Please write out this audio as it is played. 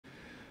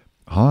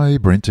Hi,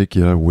 BrenTech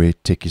here, where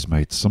tech is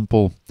made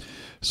simple.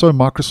 So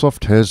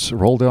Microsoft has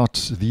rolled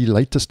out the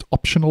latest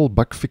optional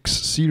bug fix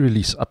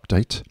C-release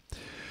update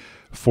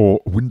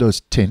for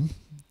Windows 10,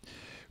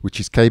 which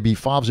is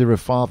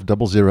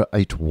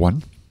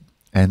KB5050081.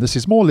 And this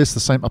is more or less the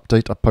same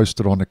update I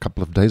posted on a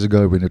couple of days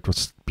ago when it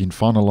was being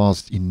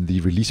finalized in the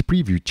release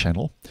preview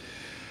channel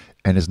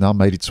and has now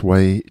made its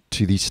way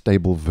to the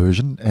stable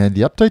version. And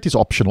the update is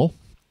optional,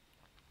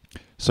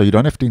 so you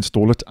don't have to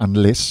install it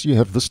unless you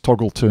have this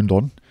toggle turned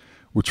on,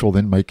 which will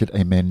then make it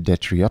a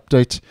mandatory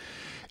update.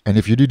 And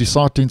if you do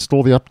decide to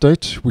install the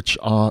update, which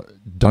I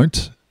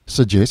don't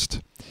suggest,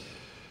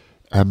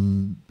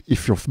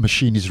 if your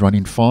machine is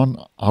running fine,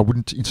 I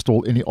wouldn't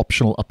install any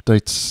optional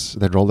updates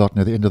that rolled out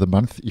near the end of the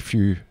month if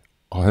you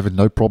are having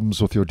no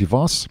problems with your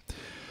device.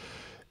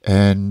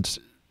 And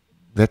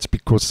that's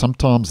because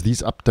sometimes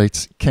these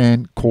updates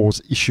can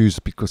cause issues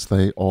because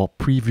they are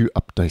preview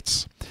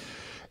updates.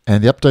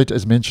 And the update,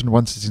 as mentioned,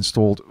 once it's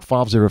installed,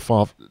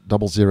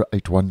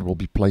 5050081 will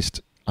be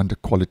placed under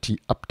quality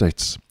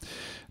updates.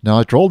 Now,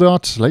 it rolled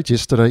out late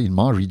yesterday in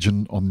my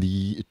region on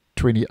the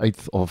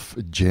 28th of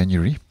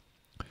January.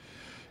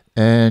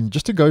 And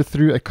just to go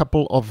through a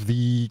couple of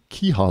the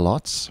key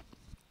highlights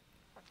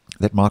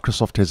that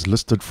Microsoft has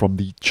listed from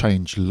the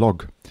change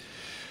log.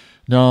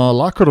 Now,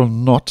 like it or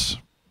not,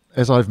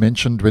 as I've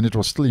mentioned when it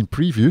was still in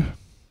preview,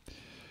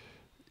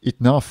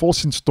 it now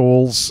force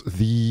installs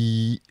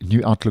the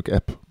new Outlook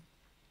app.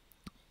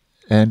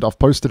 And I've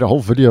posted a whole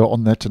video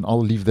on that, and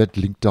I'll leave that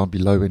link down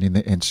below and in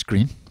the end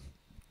screen,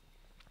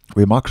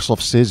 where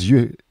Microsoft says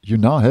you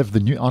now have the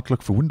new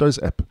Outlook for Windows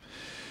app.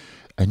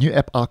 A new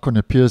app icon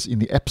appears in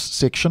the apps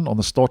section on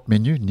the start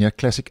menu near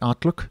Classic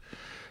Outlook.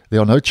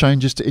 There are no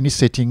changes to any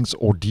settings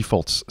or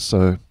defaults.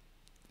 So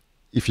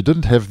if you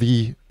didn't have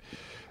the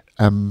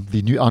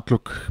new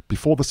Outlook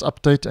before this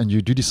update and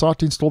you do decide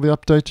to install the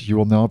update, you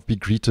will now be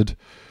greeted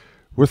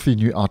with the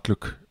new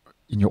Outlook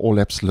in your All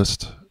Apps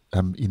list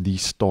in the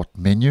Start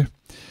menu.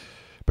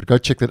 But go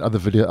check that other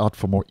video out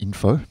for more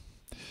info.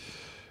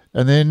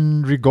 And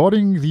then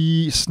regarding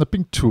the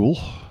snipping tool,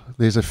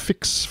 there's a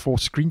fix for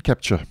screen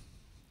capture,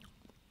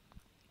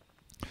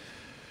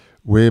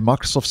 where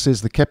Microsoft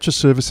says the capture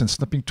service and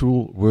snipping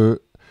tool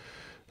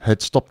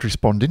had stopped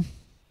responding.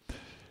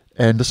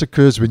 And this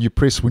occurs when you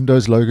press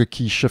Windows logo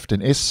key Shift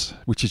and S,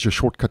 which is your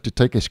shortcut to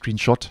take a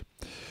screenshot,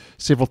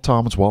 several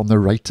times while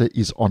narrator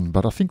is on.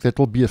 But I think that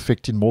will be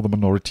affecting more the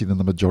minority than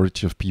the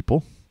majority of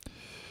people.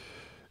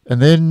 And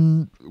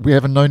then we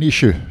have a known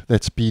issue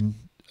that's been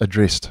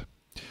addressed,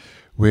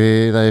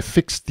 where they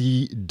fixed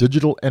the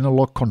digital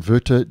analog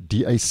converter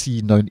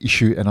DAC known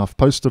issue. And I've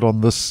posted on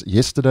this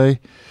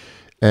yesterday.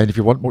 And if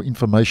you want more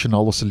information,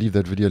 I'll also leave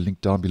that video link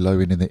down below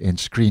and in the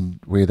end screen,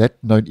 where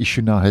that known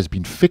issue now has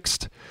been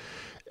fixed.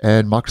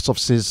 And Microsoft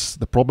says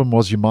the problem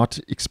was you might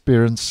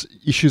experience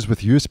issues with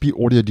USB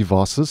audio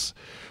devices.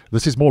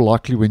 This is more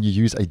likely when you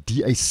use a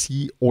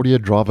DAC audio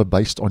driver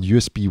based on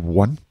USB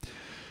 1.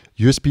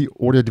 USB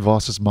audio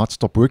devices might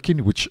stop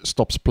working, which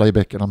stops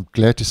playback, and I'm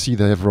glad to see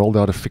they have rolled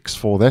out a fix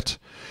for that.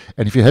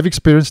 And if you have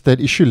experienced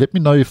that issue, let me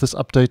know if this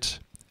update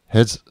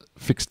has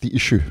fixed the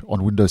issue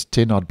on Windows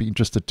 10. I'd be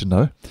interested to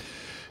know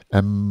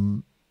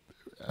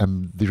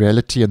the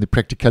reality and the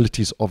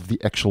practicalities of the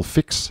actual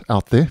fix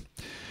out there.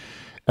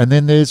 And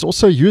then there's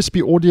also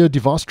USB audio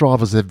device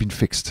drivers that have been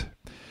fixed,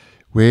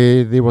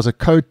 where there was a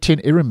code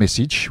 10 error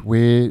message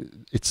where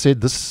it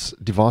said this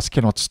device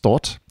cannot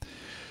start.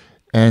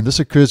 And this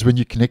occurs when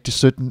you connect to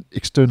certain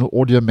external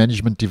audio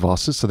management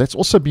devices. So that's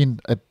also been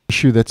an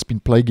issue that's been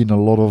plaguing a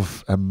lot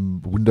of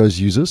Windows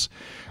users.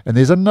 And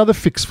there's another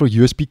fix for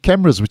USB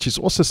cameras, which is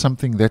also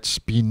something that's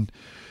been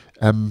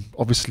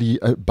obviously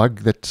a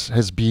bug that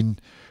has been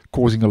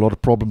causing a lot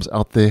of problems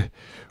out there,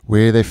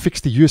 where they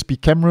fixed the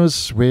USB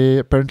cameras, where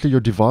apparently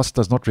your device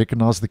does not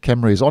recognize the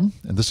camera is on.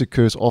 And this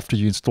occurs after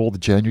you install the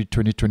January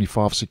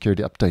 2025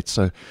 security update.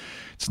 So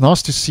it's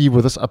nice to see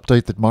with this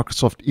update that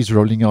Microsoft is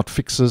rolling out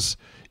fixes,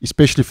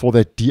 especially for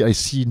that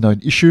DAC known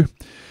issue.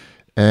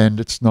 And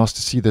it's nice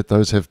to see that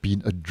those have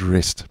been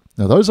addressed.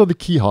 Now, those are the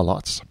key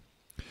highlights.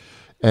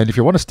 And if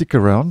you want to stick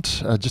around,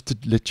 just to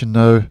let you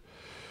know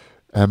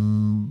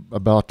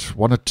about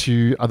one or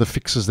two other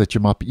fixes that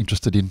you might be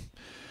interested in,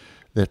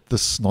 that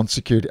this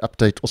non-security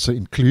update also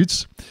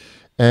includes.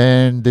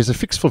 And there's a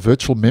fix for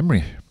virtual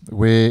memory,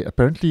 where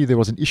apparently there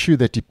was an issue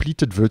that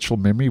depleted virtual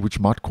memory, which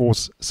might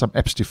cause some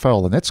apps to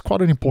fail. And that's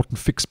quite an important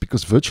fix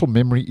because virtual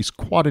memory is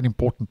quite an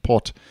important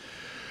part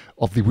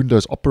of the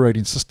Windows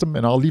operating system.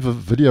 And I'll leave a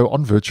video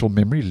on virtual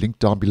memory linked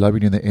down below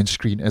and in the end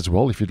screen as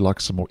well if you'd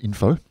like some more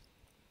info.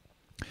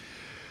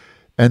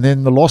 And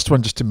then the last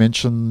one, just to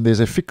mention, there's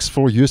a fix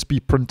for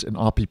USB print and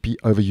RPP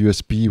over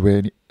USB,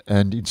 where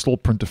and install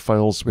printer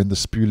fails when the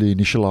spoolie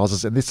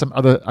initializes. And there's some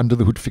other under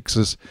the hood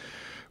fixes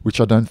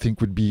which I don't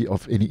think would be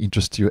of any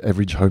interest to your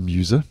average home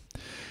user.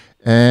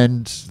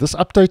 And this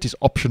update is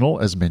optional,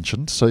 as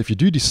mentioned. So if you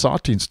do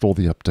decide to install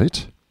the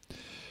update,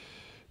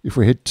 if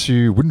we head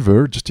to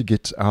WinVer just to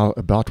get our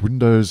About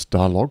Windows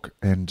dialog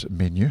and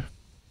menu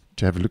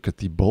to have a look at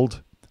the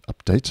build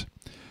update,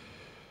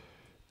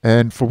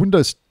 And for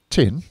Windows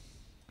 10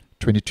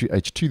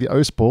 22H2, the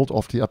OS build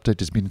after the update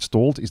has been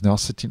installed is now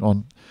sitting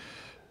on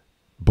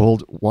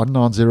build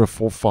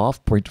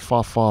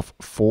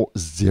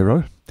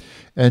 19045.5540.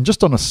 And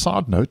just on a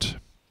side note,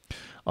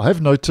 I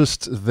have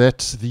noticed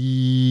that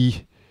the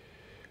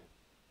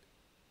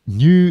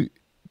new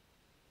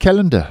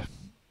calendar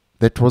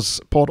that was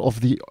part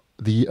of the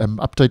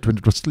update when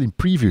it was still in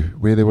preview,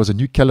 where there was a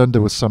new calendar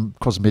with some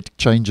cosmetic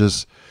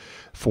changes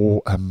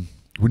for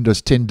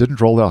Windows 10, didn't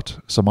roll out.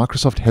 So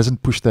Microsoft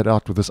hasn't pushed that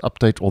out with this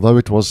update, although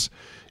it was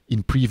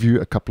in preview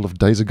a couple of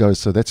days ago.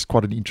 So that's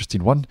quite an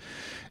interesting one.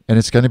 And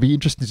it's going to be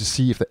interesting to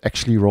see if they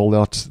actually roll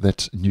out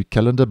that new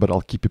calendar, but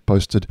I'll keep you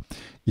posted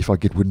if I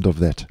get wind of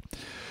that.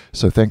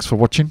 So thanks for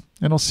watching,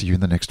 and I'll see you in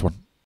the next one.